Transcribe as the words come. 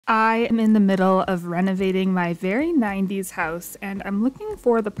I am in the middle of renovating my very 90s house, and I'm looking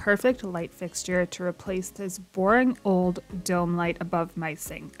for the perfect light fixture to replace this boring old dome light above my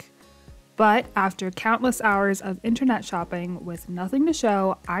sink. But after countless hours of internet shopping with nothing to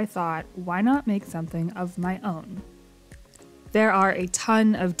show, I thought, why not make something of my own? There are a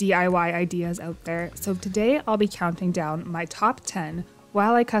ton of DIY ideas out there, so today I'll be counting down my top 10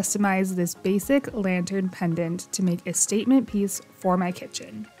 while I customize this basic lantern pendant to make a statement piece for my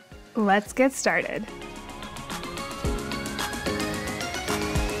kitchen. Let's get started.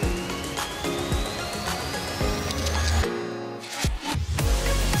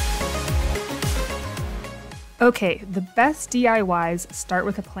 Okay, the best DIYs start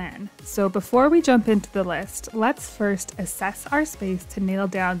with a plan. So before we jump into the list, let's first assess our space to nail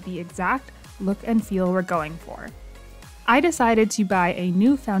down the exact look and feel we're going for. I decided to buy a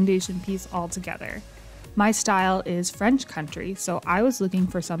new foundation piece altogether. My style is French country, so I was looking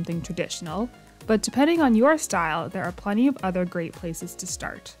for something traditional, but depending on your style, there are plenty of other great places to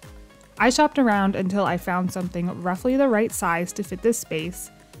start. I shopped around until I found something roughly the right size to fit this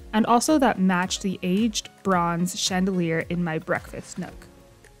space, and also that matched the aged bronze chandelier in my breakfast nook.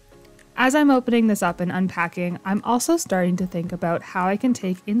 As I'm opening this up and unpacking, I'm also starting to think about how I can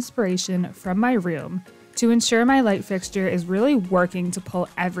take inspiration from my room to ensure my light fixture is really working to pull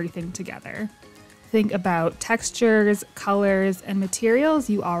everything together. Think about textures, colors, and materials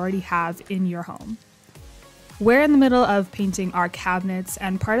you already have in your home. We're in the middle of painting our cabinets,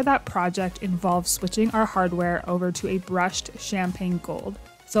 and part of that project involves switching our hardware over to a brushed champagne gold,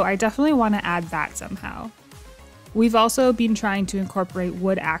 so I definitely want to add that somehow. We've also been trying to incorporate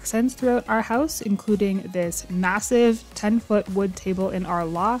wood accents throughout our house, including this massive 10-foot wood table in our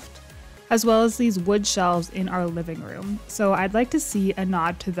loft, as well as these wood shelves in our living room, so I'd like to see a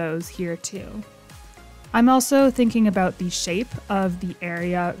nod to those here too. I'm also thinking about the shape of the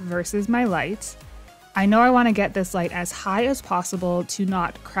area versus my light. I know I want to get this light as high as possible to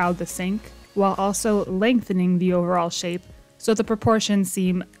not crowd the sink, while also lengthening the overall shape so the proportions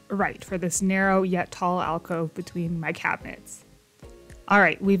seem right for this narrow yet tall alcove between my cabinets.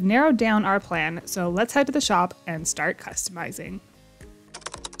 Alright, we've narrowed down our plan, so let's head to the shop and start customizing.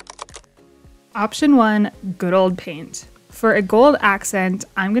 Option 1, good old paint. For a gold accent,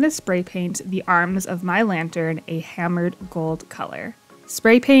 I'm going to spray paint the arms of my lantern a hammered gold color.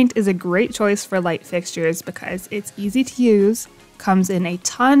 Spray paint is a great choice for light fixtures because it's easy to use, comes in a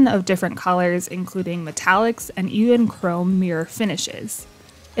ton of different colors including metallics and even chrome mirror finishes.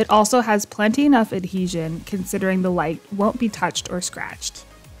 It also has plenty enough adhesion considering the light won't be touched or scratched.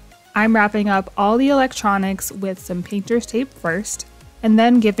 I'm wrapping up all the electronics with some painter's tape first, and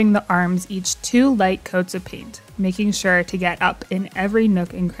then giving the arms each 2 light coats of paint, making sure to get up in every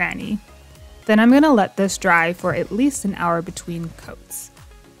nook and cranny. Then I'm going to let this dry for at least an hour between coats.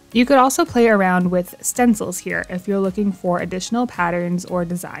 You could also play around with stencils here if you're looking for additional patterns or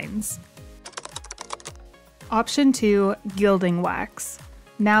designs. Option 2, gilding wax.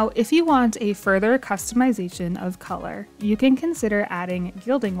 Now, if you want a further customization of color, you can consider adding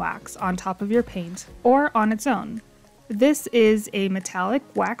gilding wax on top of your paint or on its own. This is a metallic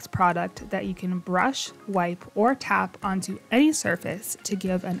wax product that you can brush, wipe, or tap onto any surface to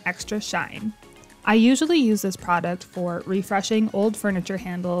give an extra shine. I usually use this product for refreshing old furniture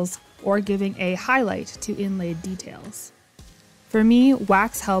handles or giving a highlight to inlaid details. For me,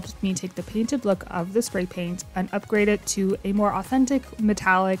 wax helps me take the painted look of the spray paint and upgrade it to a more authentic,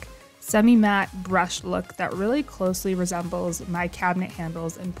 metallic, semi-matte brush look that really closely resembles my cabinet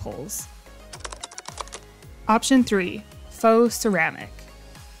handles and pulls. Option 3, faux ceramic.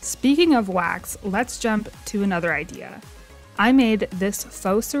 Speaking of wax, let's jump to another idea. I made this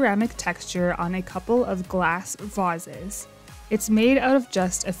faux ceramic texture on a couple of glass vases. It's made out of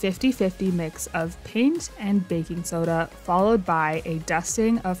just a 50-50 mix of paint and baking soda, followed by a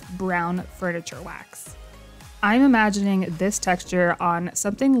dusting of brown furniture wax. I'm imagining this texture on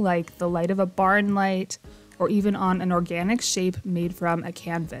something like the light of a barn light, or even on an organic shape made from a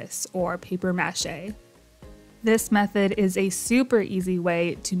canvas or paper mache. This method is a super easy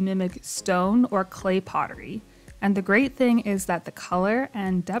way to mimic stone or clay pottery, and the great thing is that the color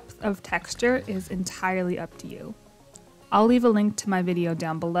and depth of texture is entirely up to you. I'll leave a link to my video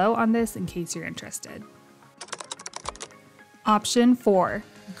down below on this in case you're interested. Option 4,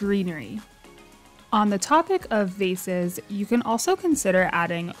 greenery. On the topic of vases, you can also consider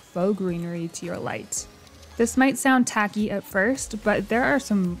adding faux greenery to your light. This might sound tacky at first, but there are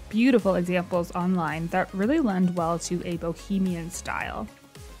some beautiful examples online that really lend well to a bohemian style.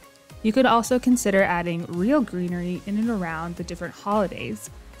 You could also consider adding real greenery in and around the different holidays,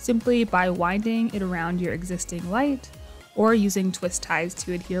 simply by winding it around your existing light, or using twist ties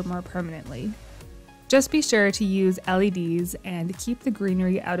to adhere more permanently. Just be sure to use LEDs and keep the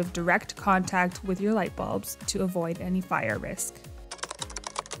greenery out of direct contact with your light bulbs to avoid any fire risk.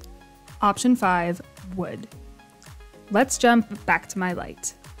 Option 5, wood. Let's jump back to my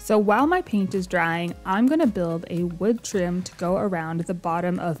light. So while my paint is drying, I'm going to build a wood trim to go around the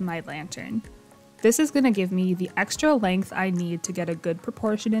bottom of my lantern. This is going to give me the extra length I need to get a good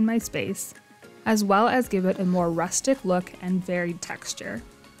proportion in my space, as well as give it a more rustic look and varied texture.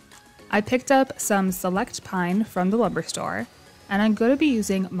 I picked up some select pine from the lumber store, and I'm going to be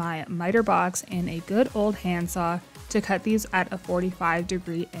using my miter box and a good old handsaw to cut these at a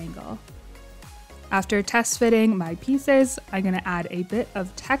 45-degree angle. After test fitting my pieces, I'm going to add a bit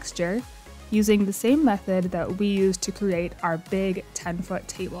of texture using the same method that we used to create our big 10-foot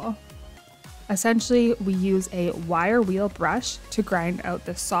table. Essentially, we use a wire wheel brush to grind out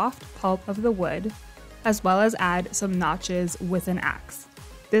the soft pulp of the wood, as well as add some notches with an axe.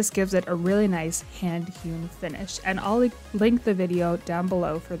 This gives it a really nice hand-hewn finish, and I'll link the video down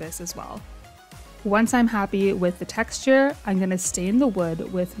below for this as well. Once I'm happy with the texture, I'm going to stain the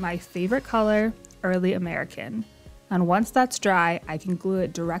wood with my favorite color, Early American. And once that's dry, I can glue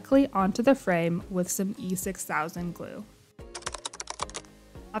it directly onto the frame with some E6000 glue.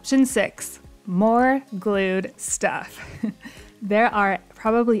 Option 6, more glued stuff. There are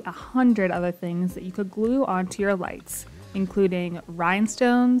probably 100 other things that you could glue onto your lights, including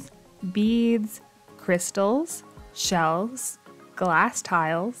rhinestones, beads, crystals, shells, glass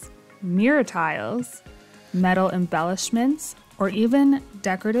tiles, mirror tiles, metal embellishments, or even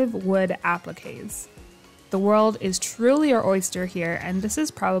decorative wood appliques. The world is truly your oyster here, and this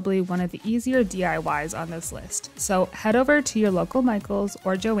is probably one of the easier DIYs on this list, so head over to your local Michaels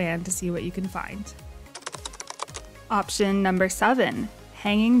or Joann to see what you can find. Option number 7,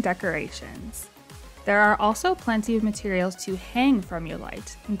 hanging decorations. There are also plenty of materials to hang from your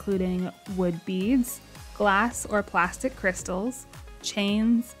light, including wood beads, glass or plastic crystals,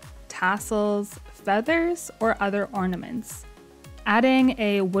 chains, tassels, feathers, or other ornaments. Adding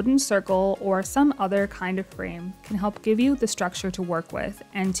a wooden circle or some other kind of frame can help give you the structure to work with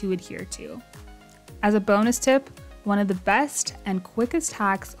and to adhere to. As a bonus tip, one of the best and quickest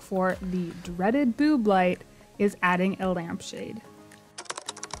hacks for the dreaded boob light is adding a lampshade.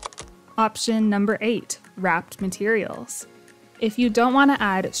 Option number 8, wrapped materials. If you don't want to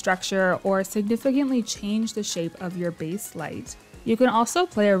add structure or significantly change the shape of your base light, you can also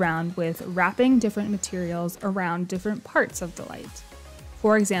play around with wrapping different materials around different parts of the light.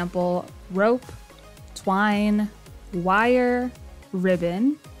 For example, rope, twine, wire,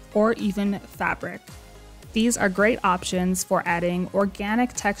 ribbon, or even fabric. These are great options for adding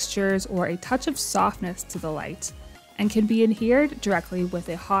organic textures or a touch of softness to the light, and can be adhered directly with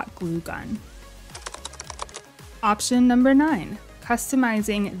a hot glue gun. Option number 9,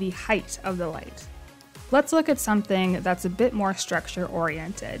 customizing the height of the light. Let's look at something that's a bit more structure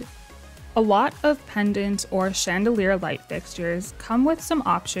oriented. A lot of pendant or chandelier light fixtures come with some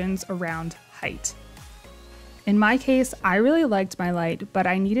options around height. In my case, I really liked my light, but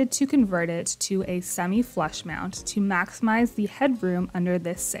I needed to convert it to a semi-flush mount to maximize the headroom under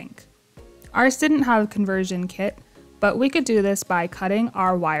this sink. Ours didn't have a conversion kit, but we could do this by cutting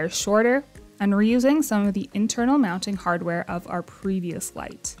our wires shorter and reusing some of the internal mounting hardware of our previous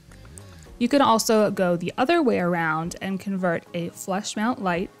light. You can also go the other way around and convert a flush mount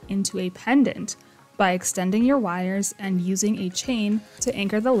light into a pendant by extending your wires and using a chain to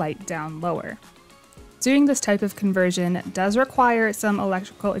anchor the light down lower. Doing this type of conversion does require some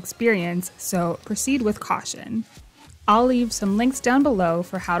electrical experience, so proceed with caution. I'll leave some links down below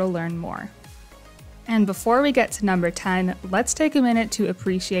for how to learn more. And before we get to number 10, let's take a minute to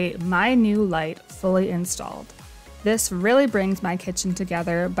appreciate my new light fully installed. This really brings my kitchen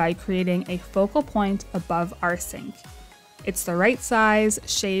together by creating a focal point above our sink. It's the right size,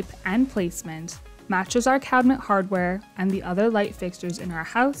 shape, and placement, matches our cabinet hardware and the other light fixtures in our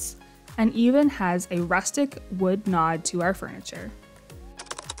house, and even has a rustic wood nod to our furniture.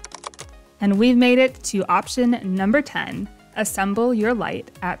 And we've made it to option number 10, assemble your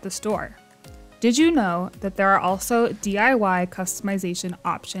light at the store. Did you know that there are also DIY customization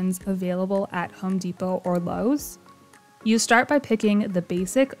options available at Home Depot or Lowe's? You start by picking the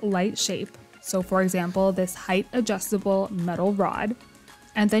basic light shape, so for example this height adjustable metal rod,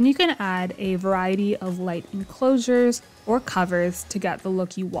 and then you can add a variety of light enclosures or covers to get the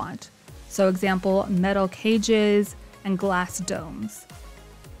look you want. So example, metal cages and glass domes.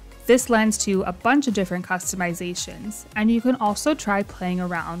 This lends to a bunch of different customizations, and you can also try playing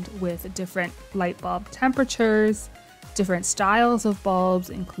around with different light bulb temperatures, different styles of bulbs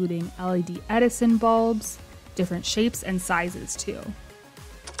including LED Edison bulbs, different shapes and sizes too.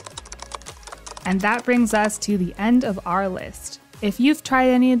 And that brings us to the end of our list. If you've tried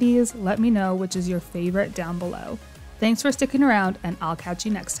any of these, let me know which is your favorite down below. Thanks for sticking around, and I'll catch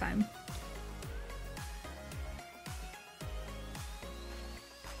you next time.